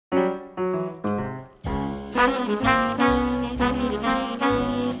Hi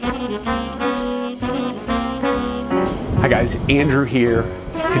guys, Andrew here.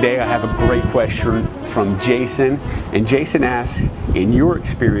 Today I have a great question from Jason, and Jason asks, in your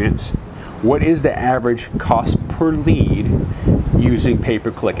experience, what is the average cost per lead using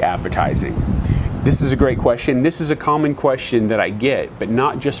pay-per-click advertising? This is a great question. This is a common question that I get, but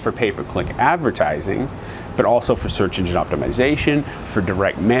not just for pay-per-click advertising, but also for search engine optimization, for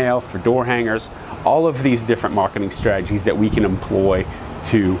direct mail, for door hangers, all of these different marketing strategies that we can employ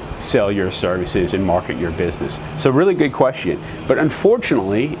to sell your services and market your business. So really good question, but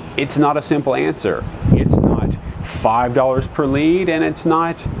unfortunately, it's not a simple answer. It's not $5 per lead and it's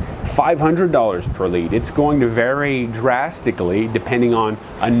not $500 per lead. It's going to vary drastically depending on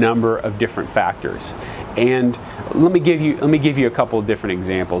a number of different factors. And let me give you a couple of different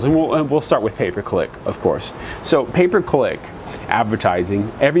examples, and we'll start with pay-per-click, of course. So pay-per-click advertising,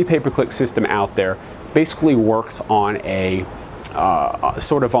 every pay-per-click system out there basically works on a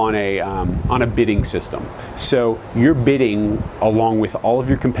on a bidding system. So you're bidding along with all of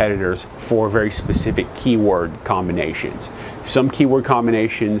your competitors for very specific keyword combinations. Some keyword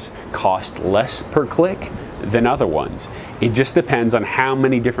combinations cost less per click than other ones. It just depends on how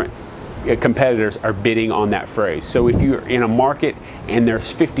many different competitors are bidding on that phrase. So if you're in a market and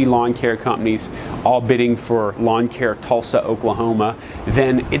there's 50 lawn care companies all bidding for lawn care Tulsa, Oklahoma,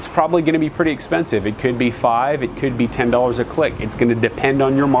 then it's probably going to be pretty expensive. It could be $5, it could be $10 a click. It's going to depend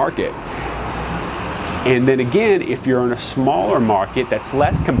on your market. And then again, if you're in a smaller market that's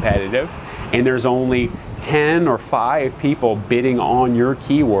less competitive and there's only 10 or 5 people bidding on your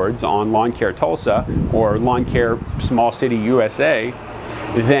keywords on lawn care Tulsa or lawn care small city USA,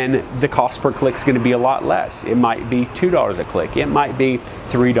 then the cost per click is going to be a lot less. It might be $2 a click. It might be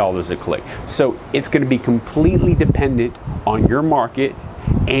 $3 a click. So it's going to be completely dependent on your market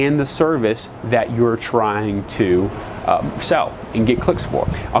and the service that you're trying to sell and get clicks for.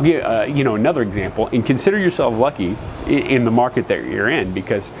 I'll give another example, and consider yourself lucky in the market that you're in,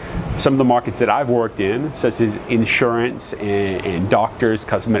 because some of the markets that I've worked in, such as insurance and doctors,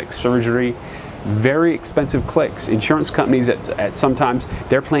 cosmetic surgery, very expensive clicks. Insurance companies at sometimes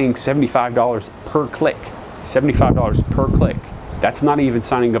they're paying $75 per click. $75 per click. That's not even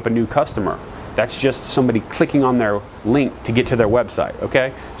signing up a new customer. That's just somebody clicking on their link to get to their website,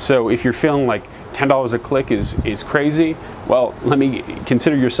 okay? So if you're feeling like $10 a click is crazy, well, let me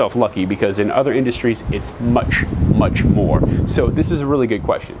consider yourself lucky, because in other industries it's much, much more. So this is a really good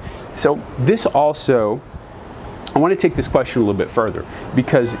question. So this also, I want to take this question a little bit further,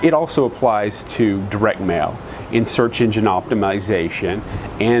 because it also applies to direct mail, in search engine optimization,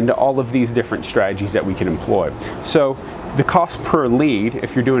 and all of these different strategies that we can employ. So the cost per lead,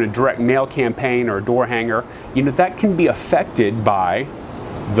 if you're doing a direct mail campaign or a door hanger, that can be affected by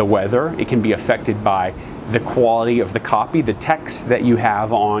the weather. It can be affected by the quality of the copy, the text that you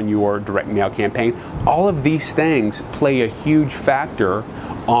have on your direct mail campaign. All of these things play a huge factor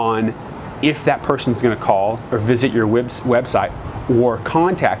on if that person's going to call or visit your website or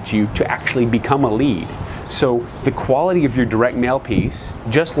contact you to actually become a lead. So the quality of your direct mail piece,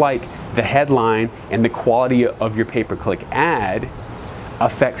 just like the headline and the quality of your pay-per-click ad,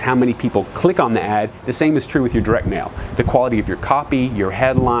 affects how many people click on the ad. The same is true with your direct mail. The quality of your copy, your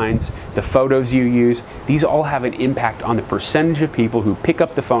headlines, the photos you use, these all have an impact on the percentage of people who pick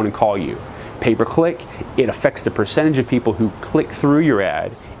up the phone and call you. Pay-per-click, it affects the percentage of people who click through your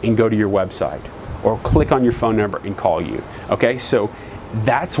ad and go to your website, or click on your phone number and call you. Okay, so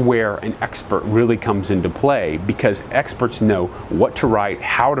that's where an expert really comes into play, because experts know what to write,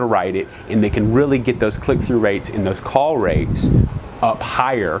 how to write it, and they can really get those click-through rates and those call rates up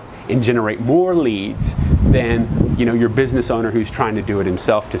higher and generate more leads than your business owner who's trying to do it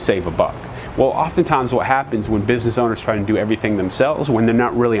himself to save a buck. Well, oftentimes what happens when business owners try to do everything themselves, when they're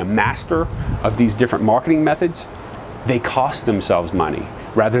not really a master of these different marketing methods, they cost themselves money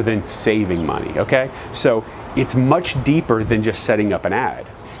rather than saving money, okay? So it's much deeper than just setting up an ad.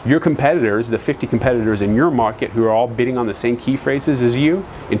 Your competitors, the 50 competitors in your market who are all bidding on the same key phrases as you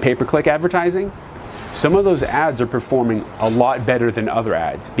in pay-per-click advertising, some of those ads are performing a lot better than other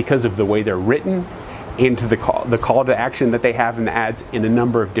ads because of the way they're written and the call to action that they have in the ads, in a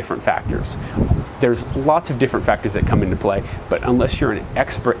number of different factors. There's lots of different factors that come into play, but unless you're an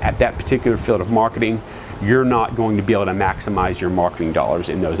expert at that particular field of marketing, you're not going to be able to maximize your marketing dollars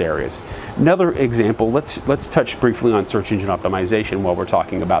in those areas. Another example, let's touch briefly on search engine optimization while we're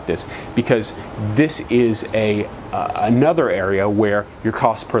talking about this, because this is another area where your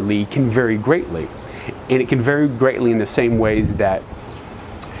cost per lead can vary greatly. And it can vary greatly in the same ways that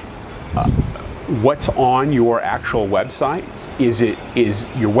what's on your actual website? Is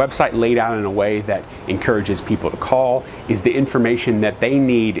your website laid out in a way that encourages people to call? Is the information that they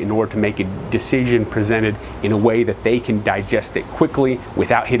need in order to make a decision presented in a way that they can digest it quickly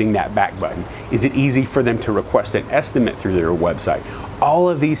without hitting that back button? Is it easy for them to request an estimate through their website? All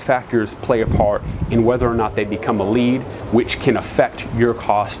of these factors play a part in whether or not they become a lead, which can affect your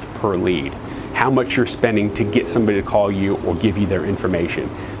cost per lead, how much you're spending to get somebody to call you or give you their information.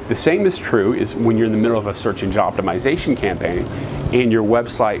 The same is true is when you're in the middle of a search engine optimization campaign and your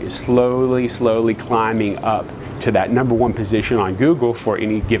website is slowly climbing up to that #1 position on Google for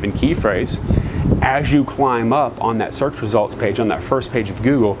any given key phrase. As you climb up on that search results page, on that first page of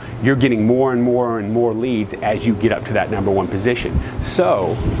Google, you're getting more and more leads as you get up to that #1 position.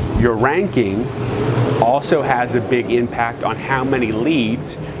 So your ranking also has a big impact on how many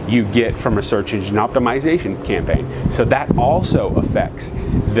leads you get from a search engine optimization campaign. So that also affects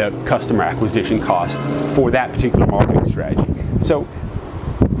the customer acquisition cost for that particular marketing strategy. So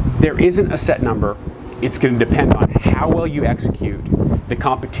there isn't a set number. It's going to depend on how well you execute, the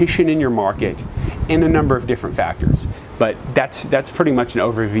competition in your market, and a number of different factors. But that's pretty much an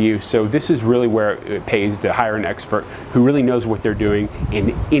overview. So this is really where it pays to hire an expert who really knows what they're doing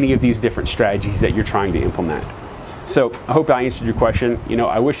in any of these different strategies that you're trying to implement. So I hope I answered your question.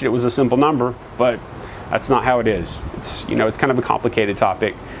 I wish it was a simple number, but that's not how it is. It's kind of a complicated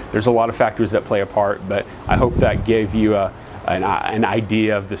topic. There's a lot of factors that play a part, but I hope that gave you an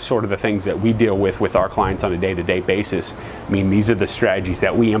idea of the sort of the things that we deal with our clients on a day-to-day basis. I mean, these are the strategies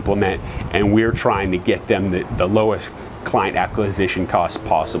that we implement, and we're trying to get them the lowest client acquisition cost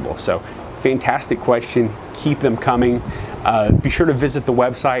possible. So fantastic question. Keep them coming. Be sure to visit the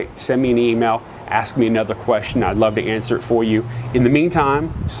website, send me an email, ask me another question. I'd love to answer it for you. In the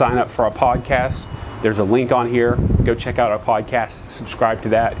meantime, sign up for our podcast. There's a link on here. Go check out our podcast, subscribe to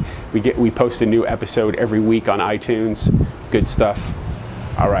that. We post a new episode every week on iTunes. Good stuff.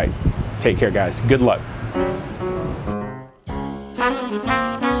 All right. Take care, guys. Good luck.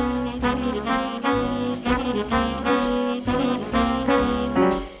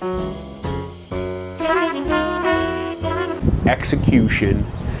 Execution,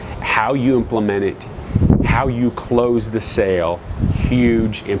 how you implement it, how you close the sale,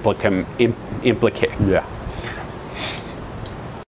 huge